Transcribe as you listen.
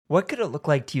What could it look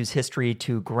like to use history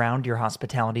to ground your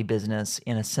hospitality business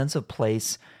in a sense of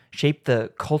place, shape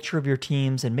the culture of your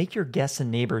teams, and make your guests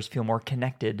and neighbors feel more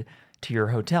connected to your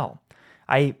hotel?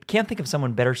 I can't think of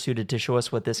someone better suited to show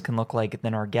us what this can look like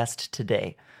than our guest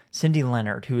today, Cindy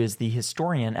Leonard, who is the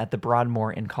historian at the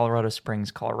Broadmoor in Colorado Springs,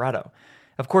 Colorado.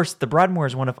 Of course, the Broadmoor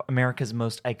is one of America's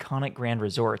most iconic grand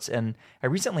resorts, and I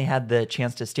recently had the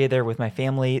chance to stay there with my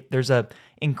family. There's an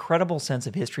incredible sense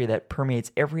of history that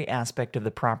permeates every aspect of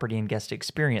the property and guest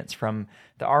experience, from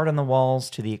the art on the walls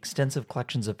to the extensive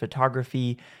collections of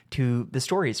photography to the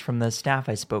stories from the staff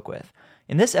I spoke with.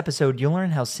 In this episode, you'll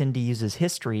learn how Cindy uses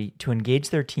history to engage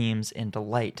their teams and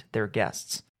delight their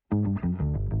guests.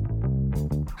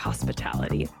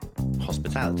 Hospitality.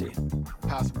 Hospitality.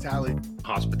 Hospitality.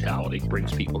 Hospitality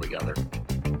brings people together.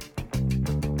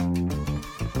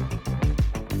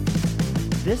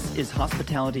 This is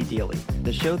Hospitality Daily,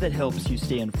 the show that helps you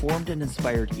stay informed and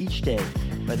inspired each day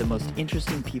by the most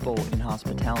interesting people in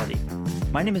hospitality.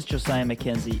 My name is Josiah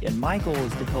McKenzie, and my goal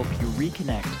is to help you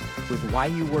reconnect with why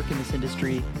you work in this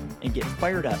industry and get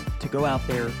fired up to go out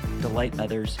there, delight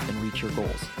others, and reach your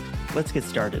goals. Let's get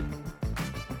started.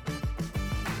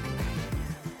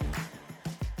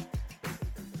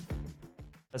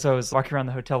 As I was walking around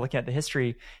the hotel looking at the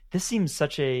history, this seems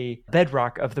such a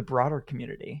bedrock of the broader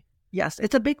community. Yes,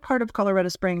 it's a big part of Colorado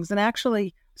Springs. And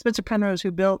actually, Spencer Penrose,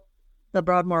 who built the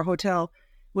Broadmoor Hotel,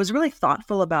 was really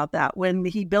thoughtful about that. When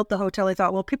he built the hotel, he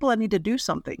thought, well, people need to do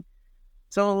something.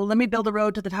 So let me build a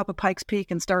road to the top of Pikes Peak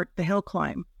and start the hill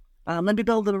climb. Let me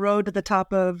build a road to the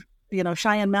top of,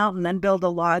 Cheyenne Mountain and build a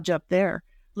lodge up there.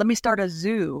 Let me start a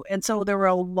zoo. And so there were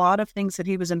a lot of things that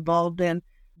he was involved in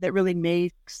that really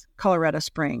makes Colorado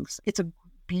Springs. It's a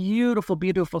beautiful,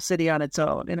 beautiful city on its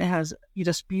own, and it has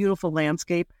just beautiful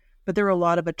landscape. But there are a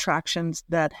lot of attractions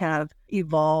that have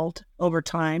evolved over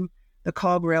time. The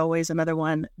Cog Railway is another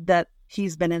one that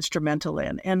he's been instrumental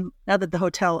in. And now that the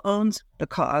hotel owns the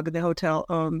Cog, the hotel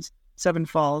owns Seven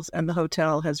Falls, and the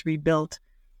hotel has rebuilt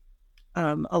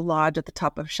a lodge at the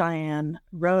top of Cheyenne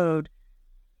Road,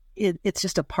 it's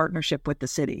just a partnership with the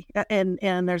city. And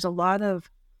there's a lot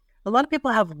of people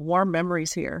have warm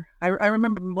memories here. I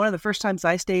remember one of the first times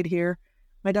I stayed here,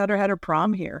 my daughter had her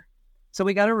prom here. So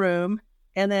we got a room,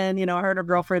 and then, her and her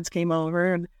girlfriends came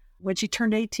over, and when she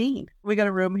turned 18, we got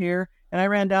a room here, and I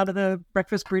ran down to the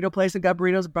breakfast burrito place and got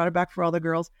burritos, brought it back for all the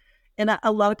girls. And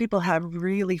a lot of people have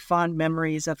really fond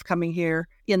memories of coming here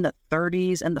in the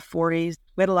 30s and the 40s.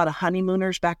 We had a lot of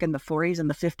honeymooners back in the 40s and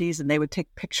the 50s, and they would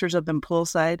take pictures of them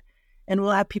poolside. And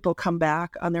we'll have people come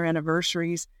back on their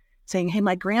anniversaries saying, hey,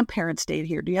 my grandparents stayed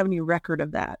here. Do you have any record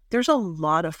of that? There's a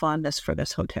lot of fondness for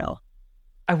this hotel.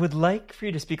 I would like for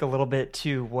you to speak a little bit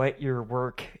to what your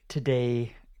work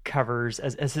today covers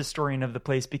as historian of the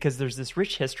place, because there's this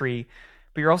rich history,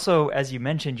 but you're also, as you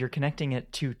mentioned, you're connecting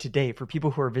it to today for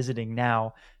people who are visiting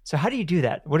now. So how do you do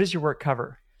that? What does your work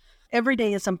cover? Every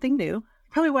day is something new.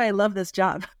 Probably why I love this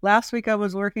job. Last week I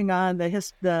was working on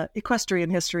the equestrian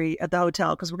history at the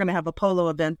hotel, because we're going to have a polo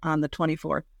event on the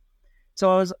 24th.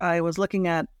 So I was looking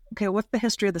at, okay, what's the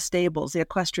history of the stables, the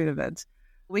equestrian events?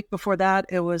 The week before that,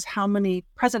 it was how many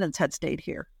presidents had stayed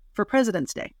here for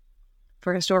President's Day,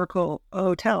 for historical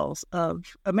hotels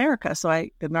of America. So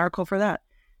I did an article for that.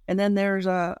 And then there's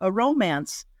a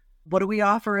romance. What do we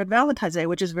offer at Valentine's Day,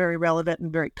 which is very relevant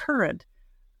and very current.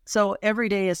 So every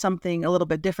day is something a little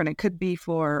bit different. It could be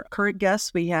for current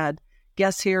guests. We had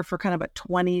guests here for kind of a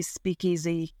 20s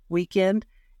speakeasy weekend,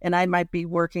 and I might be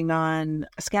working on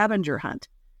a scavenger hunt.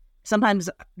 Sometimes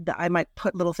I might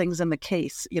put little things in the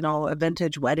case, a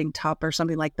vintage wedding top or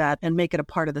something like that, and make it a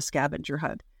part of the scavenger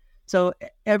hunt. So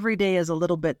every day is a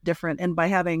little bit different. And by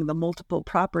having the multiple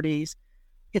properties,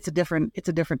 it's a different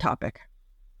topic.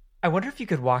 I wonder if you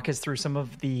could walk us through some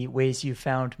of the ways you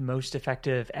found most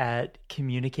effective at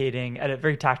communicating at a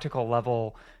very tactical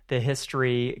level the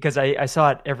history, because I saw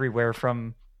it everywhere,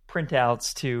 from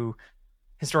printouts to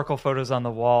historical photos on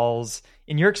the walls.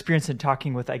 In your experience in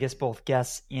talking with, I guess, both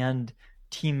guests and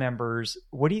team members,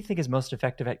 what do you think is most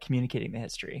effective at communicating the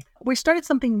history? We started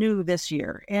something new this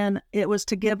year, and it was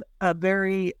to give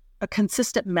a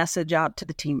consistent message out to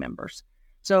the team members.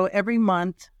 So every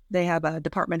month they have a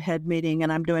department head meeting,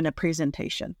 and I'm doing a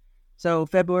presentation. So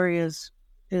February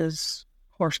is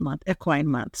horse month, equine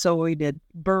month. So we did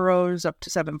burros up to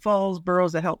Seven Falls,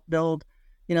 burros that helped build,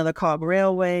 the Cog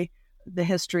Railway, the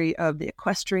history of the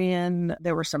equestrian.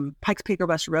 There were some Pikes Peak or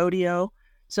West Rodeo.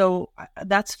 So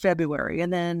that's February.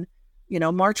 And then,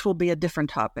 March will be a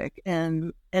different topic.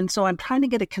 And so I'm trying to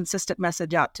get a consistent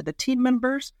message out to the team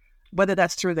members, whether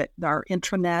that's through our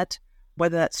intranet,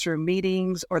 whether that's through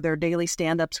meetings or their daily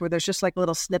stand-ups, where there's just like a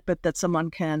little snippet that someone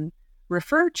can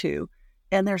refer to.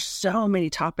 And there's so many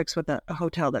topics with a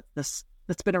hotel that's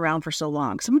been around for so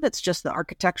long. Some of it's just the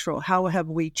architectural. How have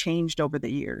we changed over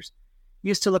the years?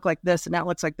 Used to look like this, and now it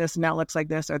looks like this, and now it looks like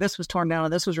this, or this was torn down,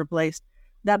 and this was replaced.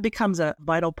 That becomes a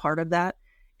vital part of that.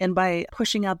 And by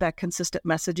pushing out that consistent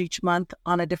message each month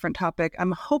on a different topic,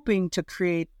 I'm hoping to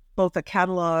create both a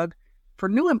catalog for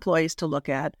new employees to look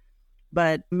at,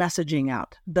 but messaging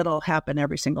out that'll happen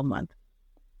every single month.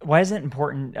 Why is it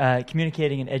important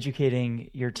communicating and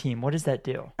educating your team? What does that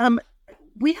do?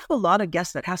 We have a lot of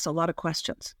guests that ask a lot of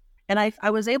questions. And I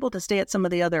was able to stay at some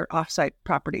of the other offsite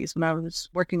properties when I was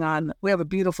working on, we have a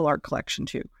beautiful art collection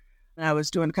too. And I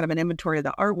was doing kind of an inventory of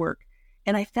the artwork.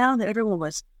 And I found that everyone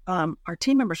was, our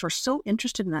team members were so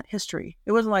interested in that history.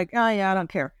 It wasn't like, oh yeah, I don't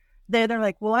care. They're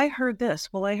like, well, I heard this.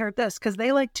 Well, I heard this. Because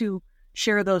they like to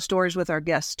share those stories with our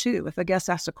guests too. If a guest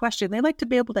asks a question, they like to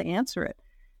be able to answer it.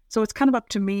 So it's kind of up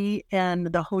to me and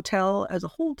the hotel as a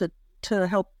whole to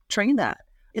help train that.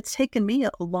 It's taken me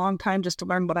a long time just to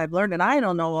learn what I've learned, and I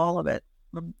don't know all of it,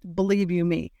 believe you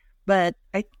me. But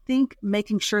I think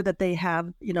making sure that they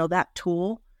have, that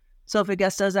tool. So if a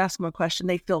guest does ask them a question,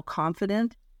 they feel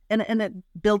confident, and it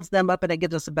builds them up, and it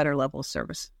gives us a better level of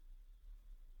service.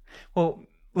 Well,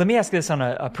 let me ask this on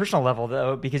a personal level,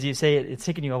 though, because you say it's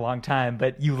taken you a long time,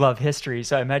 but you love history.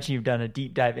 So I imagine you've done a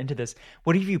deep dive into this.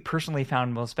 What have you personally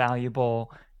found most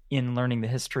valuable in learning the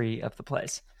history of the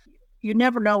place? You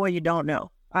never know what you don't know.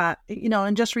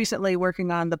 And just recently working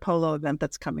on the polo event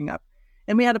that's coming up.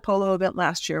 And we had a polo event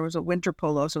last year. It was a winter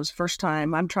polo, so it was the first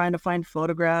time. I'm trying to find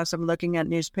photographs. I'm looking at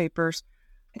newspapers.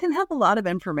 I didn't have a lot of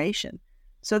information.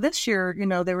 So this year,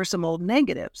 there were some old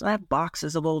negatives. I have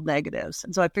boxes of old negatives.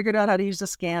 And so I figured out how to use the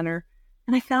scanner,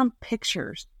 and I found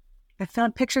pictures. I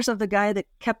found pictures of the guy that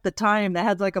kept the time that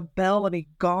had like a bell and he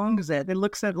gongs it. It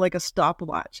looks at like a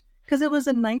stopwatch because it was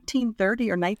in 1930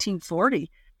 or 1940.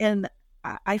 And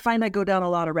I find I go down a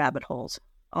lot of rabbit holes.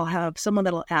 I'll have someone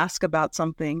that'll ask about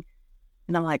something,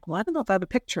 and I'm like, well, I don't know if I have a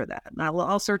picture of that. And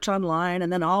I'll search online,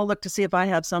 and then I'll look to see if I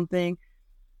have something.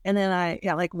 And then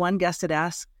like one guest had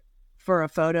asked for a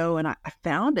photo, and I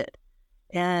found it.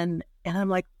 And I'm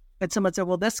like, and someone said,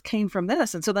 well, this came from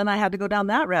this. And so then I had to go down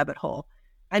that rabbit hole.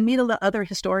 I meet a lot of other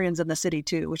historians in the city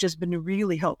too, which has been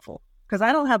really helpful because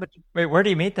I don't have Wait, where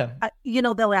do you meet them?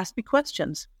 They'll ask me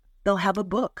questions. They'll have a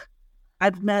book.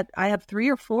 I have 3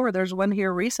 or 4. There's one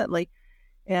here recently,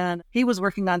 and he was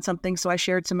working on something. So I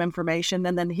shared some information,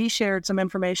 and then he shared some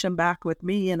information back with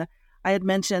me. And I had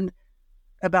mentioned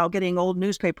about getting old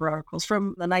newspaper articles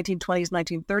from the 1920s,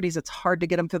 1930s. It's hard to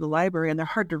get them through the library, and they're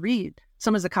hard to read.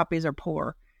 Some of the copies are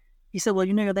poor. He said, well,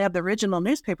 they have the original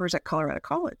newspapers at Colorado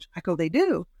College. I go, they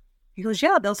do? He goes,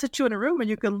 yeah, they'll sit you in a room and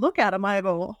you can look at them. I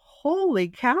go, holy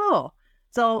cow.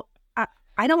 So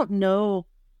I don't know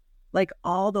like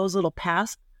all those little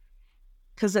past,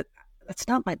 because it's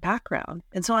not my background.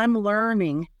 And so I'm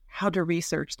learning how to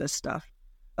research this stuff.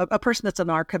 A person that's an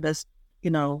archivist,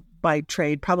 by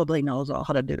trade probably knows all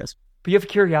how to do this. But you have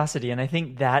curiosity, and I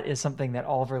think that is something that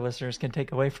all of our listeners can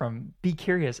take away from. Be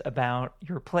curious about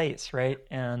your place, right?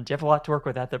 And you have a lot to work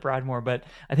with at the Broadmoor, but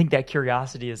I think that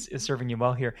curiosity is serving you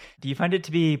well here. Do you find it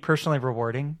to be personally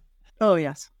rewarding? Oh,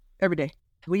 yes. Every day.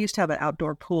 We used to have an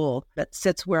outdoor pool that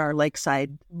sits where our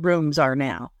lakeside rooms are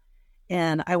now.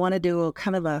 And I want to do a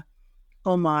kind of a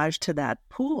homage to that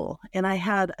pool. And I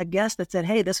had a guest that said,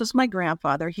 hey, this was my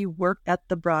grandfather. He worked at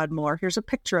the Broadmoor. Here's a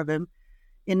picture of him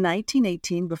in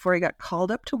 1918 before he got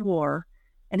called up to war.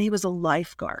 And he was a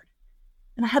lifeguard.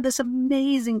 And I had this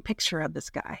amazing picture of this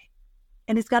guy.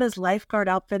 And he's got his lifeguard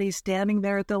outfit. He's standing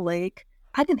there at the lake.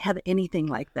 I didn't have anything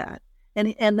like that.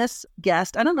 And this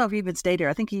guest, I don't know if he even stayed here.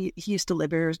 I think he used to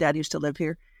live here. His dad used to live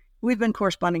here. We've been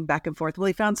corresponding back and forth. Well,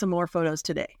 he found some more photos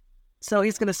today. So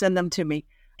he's going to send them to me.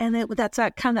 And that's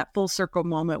that kind of that full circle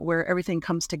moment where everything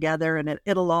comes together, and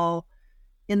it'll all,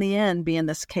 in the end, be in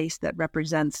this case that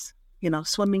represents,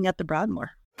 swimming at the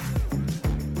Broadmoor.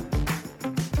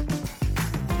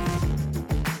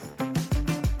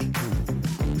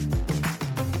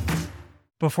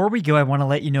 Before we go, I want to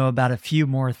let you know about a few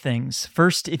more things.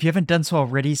 First, if you haven't done so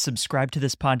already, subscribe to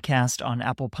this podcast on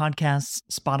Apple Podcasts,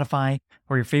 Spotify,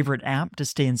 or your favorite app to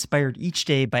stay inspired each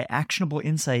day by actionable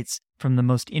insights from the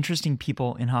most interesting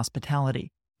people in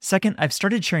hospitality. Second, I've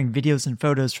started sharing videos and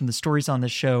photos from the stories on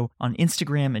this show on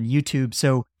Instagram and YouTube,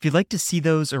 so if you'd like to see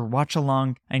those or watch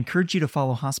along, I encourage you to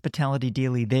follow Hospitality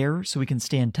Daily there so we can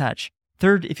stay in touch.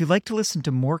 Third, if you'd like to listen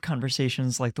to more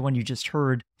conversations like the one you just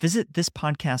heard, visit this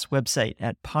podcast website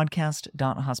at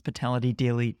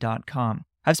podcast.hospitalitydaily.com.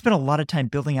 I've spent a lot of time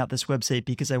building out this website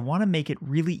because I want to make it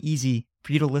really easy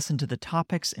for you to listen to the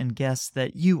topics and guests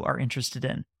that you are interested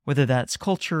in. whether that's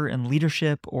culture and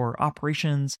leadership or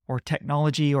operations or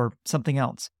technology or something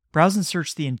else. Browse and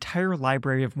search the entire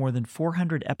library of more than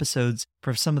 400 episodes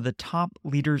for some of the top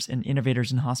leaders and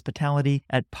innovators in hospitality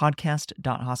at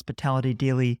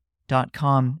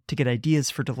podcast.hospitalitydaily.com to get ideas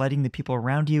for delighting the people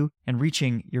around you and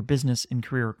reaching your business and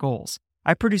career goals.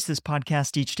 I produce this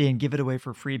podcast each day and give it away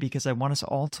for free because I want us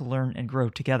all to learn and grow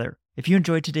together. If you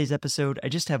enjoyed today's episode, I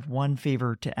just have one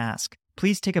favor to ask.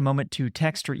 Please take a moment to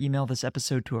text or email this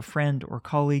episode to a friend or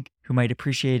colleague who might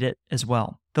appreciate it as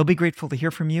well. They'll be grateful to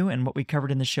hear from you, and what we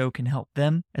covered in the show can help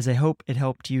them, as I hope it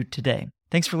helped you today.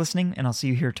 Thanks for listening, and I'll see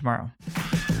you here tomorrow.